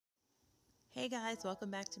Hey guys,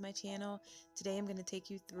 welcome back to my channel. Today I'm going to take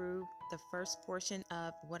you through the first portion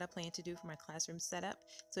of what I plan to do for my classroom setup.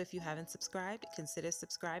 So if you haven't subscribed, consider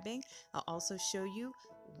subscribing. I'll also show you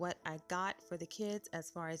what I got for the kids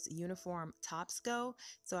as far as uniform tops go.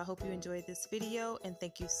 So I hope you enjoyed this video and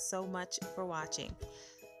thank you so much for watching.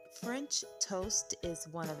 French toast is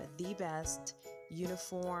one of the best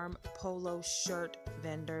uniform polo shirt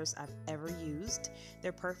vendors I've ever used.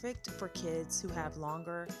 They're perfect for kids who have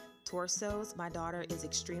longer torsos. My daughter is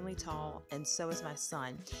extremely tall and so is my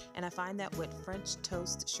son. And I find that with French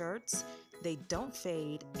toast shirts, they don't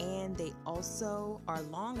fade and they also are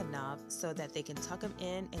long enough so that they can tuck them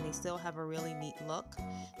in and they still have a really neat look.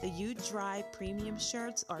 The U-Dry premium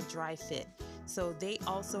shirts are dry fit, so they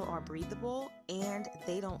also are breathable and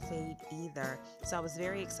they don't fade either. So I was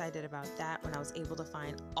very excited about that when I was able to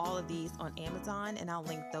find all of these on Amazon, and I'll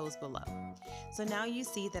link those below. So now you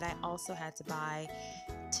see that I also had to buy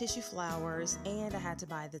tissue flowers and I had to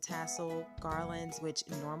buy the tassel garlands, which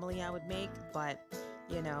normally I would make, but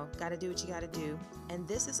you know, gotta do what you gotta do. And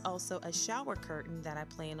this is also a shower curtain that I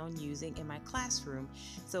plan on using in my classroom.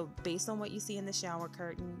 So based on what you see in the shower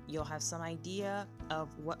curtain, you'll have some idea of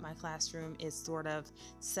what my classroom is sort of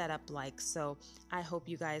set up like. So I hope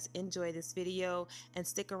you guys enjoy this video and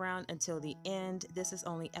stick around until the end. This is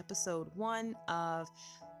only episode 1 of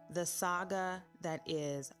the saga that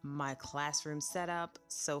is my classroom setup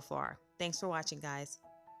so far. Thanks for watching, guys.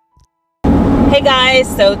 Hey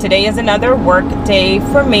guys, so today is another work day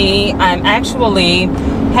for me. I'm actually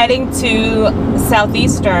heading to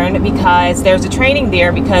Southeastern because there's a training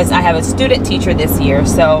there because I have a student teacher this year.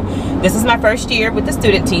 So this is my first year with the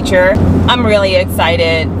student teacher. I'm really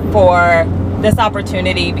excited for this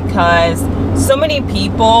opportunity because so many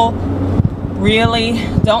people really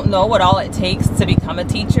don't know what all it takes to become a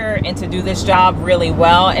teacher and to do this job really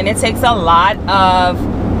well. And it takes a lot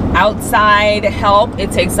of outside help.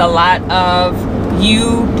 It takes a lot of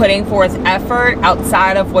you putting forth effort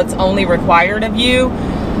outside of what's only required of you.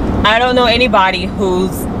 I don't know anybody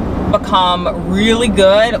who's become really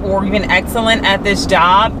good or even excellent at this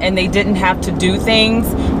job and they didn't have to do things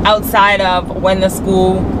outside of when the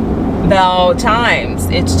school bell chimes.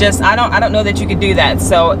 It's just, I don't know that you could do that.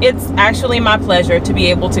 So it's actually my pleasure to be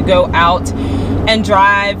able to go out and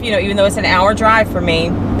drive, you know, even though it's an hour drive for me.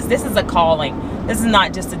 This is a calling. This is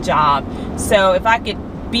not just a job. So if I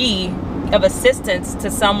could be of assistance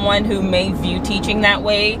to someone who may view teaching that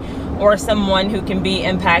way, or someone who can be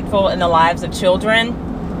impactful in the lives of children,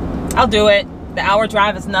 I'll do it. The hour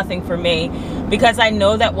drive is nothing for me because I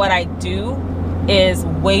know that what I do is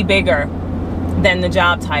way bigger than the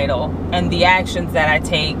job title and the actions that I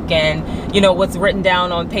take and, you know, what's written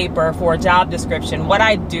down on paper for a job description. What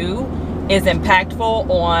I do is impactful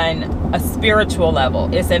on a spiritual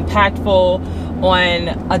level. It's impactful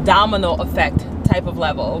on a domino effect type of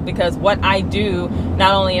level, because what I do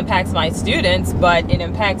not only impacts my students, but it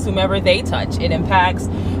impacts whomever they touch. It impacts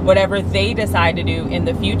whatever they decide to do in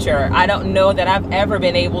the future. I don't know that I've ever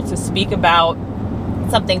been able to speak about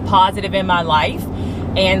something positive in my life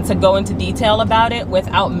and to go into detail about it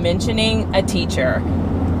without mentioning a teacher.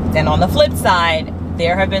 Then on the flip side,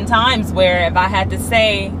 there have been times where if I had to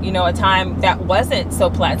say, you know, a time that wasn't so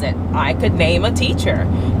pleasant, I could name a teacher.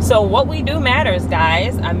 So what we do matters,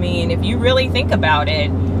 guys. I mean, if you really think about it,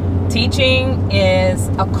 teaching is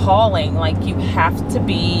a calling. Like, you have to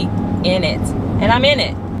be in it. And I'm in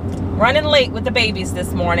it. Running late with the babies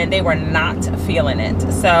this morning. They were not feeling it.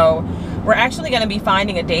 So we're actually going to be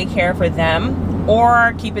finding a daycare for them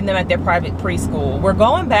or keeping them at their private preschool. We're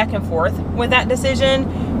going back and forth with that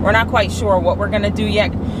decision. We're not quite sure what we're going to do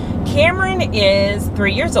yet. Cameron is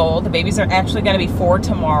 3 years old. The babies are actually going to be 4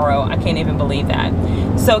 tomorrow. I can't even believe that.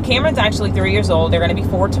 So Cameron's actually 3 years old. They're going to be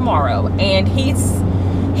 4 tomorrow. And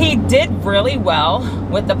he did really well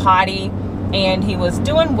with the potty. And he was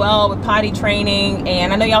doing well with potty training.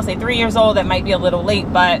 And I know y'all say 3 years old, that might be a little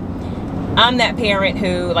late, but I'm that parent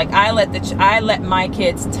who, like, I let my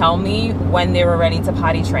kids tell me when they were ready to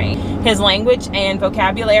potty train. His language and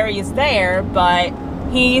vocabulary is there, but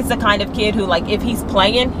he's the kind of kid who, like, if he's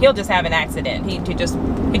playing, he'll just have an accident. He just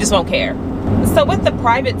won't care. So with the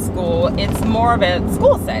private school, it's more of a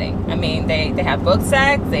school setting. I mean, they have book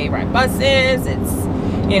sacks, they ride buses,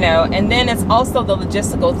 it's, you know, and then it's also the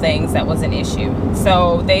logistical things that was an issue.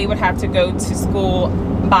 So they would have to go to school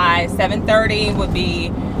by 7:30 would be,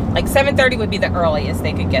 like 7:30 would be the earliest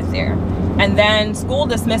they could get there. And then school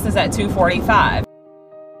dismisses at 2:45.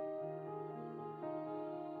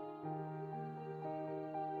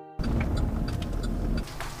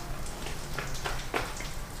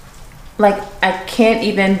 Like, I can't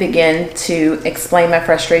even begin to explain my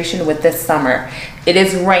frustration with this summer. It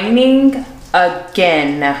is raining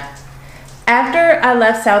again. After I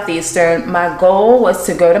left Southeastern, my goal was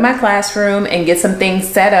to go to my classroom and get some things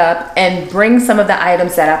set up and bring some of the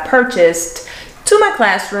items that I purchased to my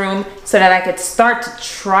classroom so that I could start to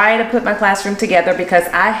try to put my classroom together, because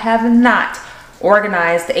I have not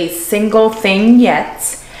organized a single thing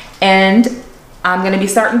yet, and I'm gonna be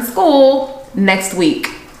starting school next week.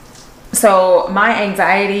 So my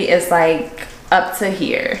anxiety is like up to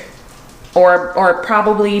here, or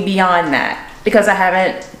probably beyond that, because I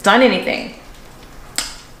haven't done anything.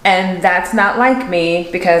 And that's not like me,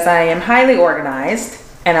 because I am highly organized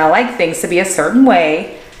and I like things to be a certain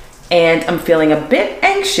way. And I'm feeling a bit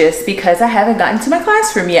anxious because I haven't gotten to my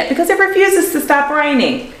classroom yet, because it refuses to stop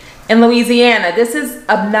raining in Louisiana. This is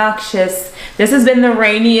obnoxious. This has been the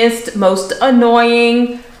rainiest, most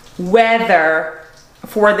annoying weather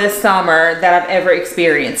for this summer that I've ever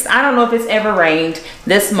experienced. I don't know if it's ever rained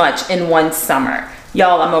this much in one summer.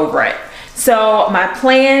 Y'all, I'm over it. So my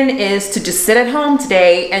plan is to just sit at home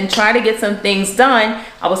today and try to get some things done.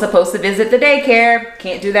 I was supposed to visit the daycare.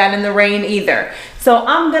 Can't do that in the rain either. So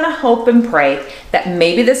I'm gonna hope and pray that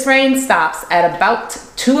maybe this rain stops at about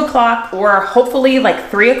 2 o'clock, or hopefully like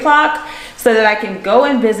 3 o'clock, so that I can go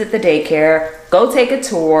and visit the daycare, go take a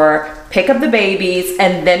tour, pick up the babies,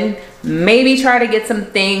 and then maybe try to get some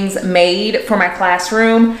things made for my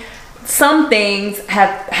classroom. Some things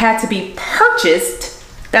have had to be purchased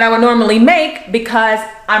that I would normally make because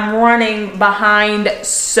I'm running behind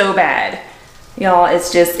so bad. Y'all,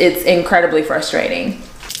 it's incredibly frustrating.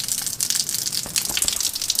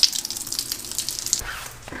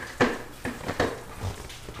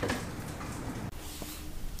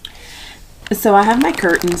 So I have my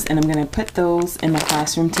curtains, and I'm gonna put those in my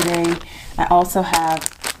classroom today. I also have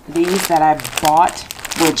these that I bought,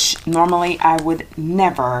 which normally I would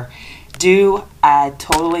never do. I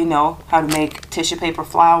totally know how to make tissue paper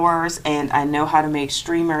flowers, and I know how to make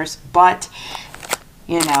streamers, but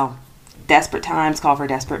you know, desperate times call for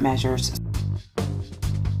desperate measures.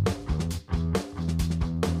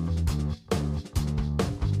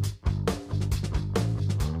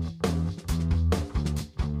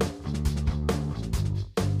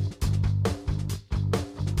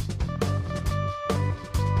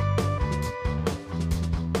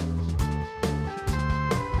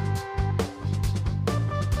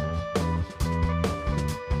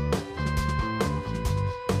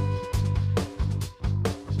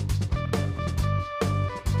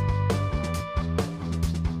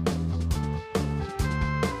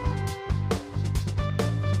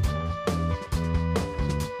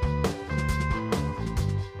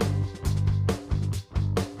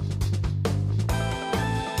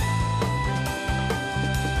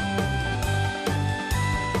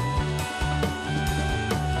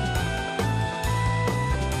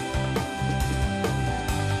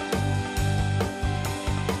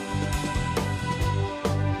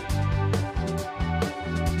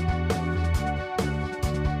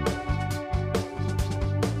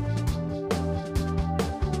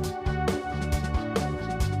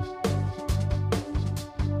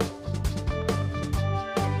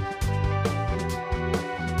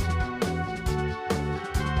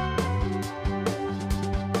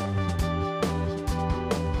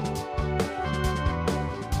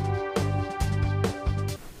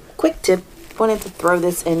 Quick tip, wanted to throw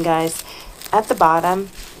this in, guys. At the bottom,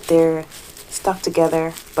 they're stuck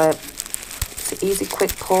together, but it's an easy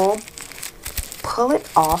quick pull. Pull it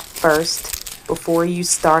off first before you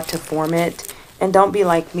start to form it, and don't be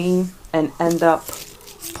like me and end up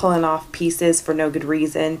pulling off pieces for no good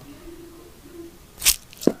reason.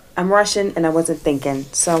 I'm rushing and I wasn't thinking,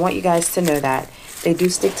 so I want you guys to know that they do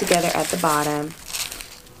stick together at the bottom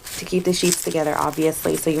to keep the sheets together,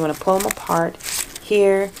 obviously. So you want to pull them apart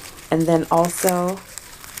here, and then also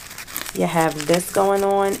you have this going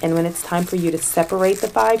on, and when it's time for you to separate the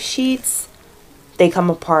 5 sheets, they come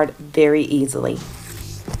apart very easily.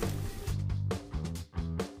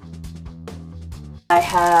 I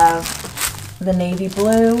have the navy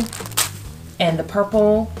blue and the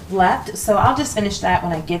purple left, so I'll just finish that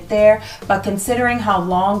when I get there. But considering how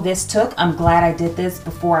long this took, I'm glad I did this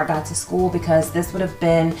before I got to school, because this would have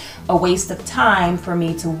been a waste of time for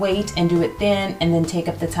me to wait and do it then, and then take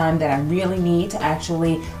up the time that I really need to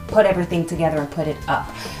actually put everything together and put it up.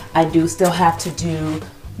 I do still have to do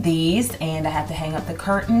these, and I have to hang up the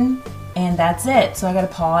curtain, and that's it. So I gotta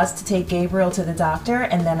pause to take Gabriel to the doctor,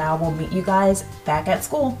 and then I will meet you guys back at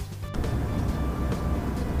school.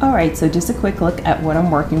 Alright, so just a quick look at what I'm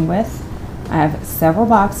working with. I have several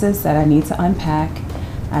boxes that I need to unpack.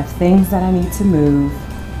 I have things that I need to move.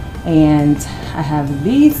 And I have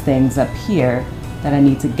these things up here that I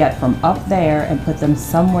need to get from up there and put them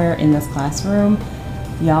somewhere in this classroom.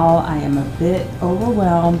 Y'all, I am a bit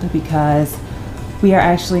overwhelmed because we are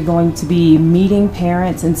actually going to be meeting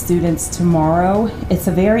parents and students tomorrow. It's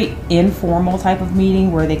a very informal type of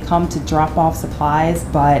meeting where they come to drop off supplies,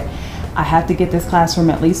 but I have to get this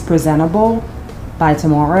classroom at least presentable by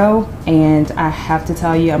tomorrow. And I have to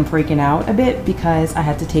tell you, I'm freaking out a bit because I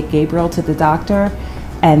have to take Gabriel to the doctor,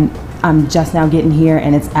 and I'm just now getting here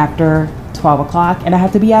and it's after 12 o'clock and I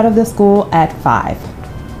have to be out of the school at 5.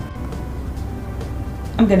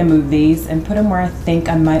 I'm gonna move these and put them where I think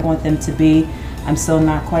I might want them to be. I'm still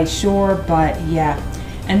not quite sure, but yeah.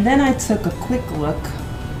 And then I took a quick look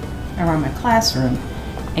around my classroom,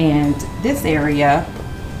 and this area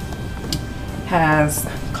has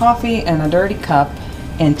coffee and a dirty cup,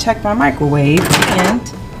 and checked my microwave and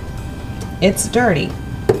it's dirty.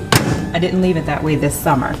 I didn't leave it that way this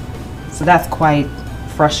summer, so that's quite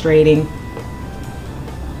frustrating.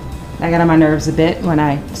 I got on my nerves a bit when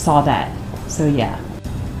I saw that, so yeah.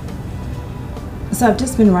 So I've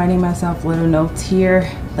just been writing myself little notes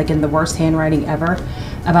here, like in the worst handwriting ever,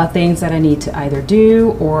 about things that I need to either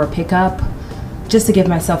do or pick up, just to give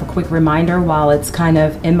myself a quick reminder while it's kind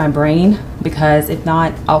of in my brain, because if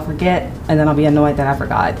not, I'll forget and then I'll be annoyed that I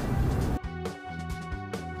forgot.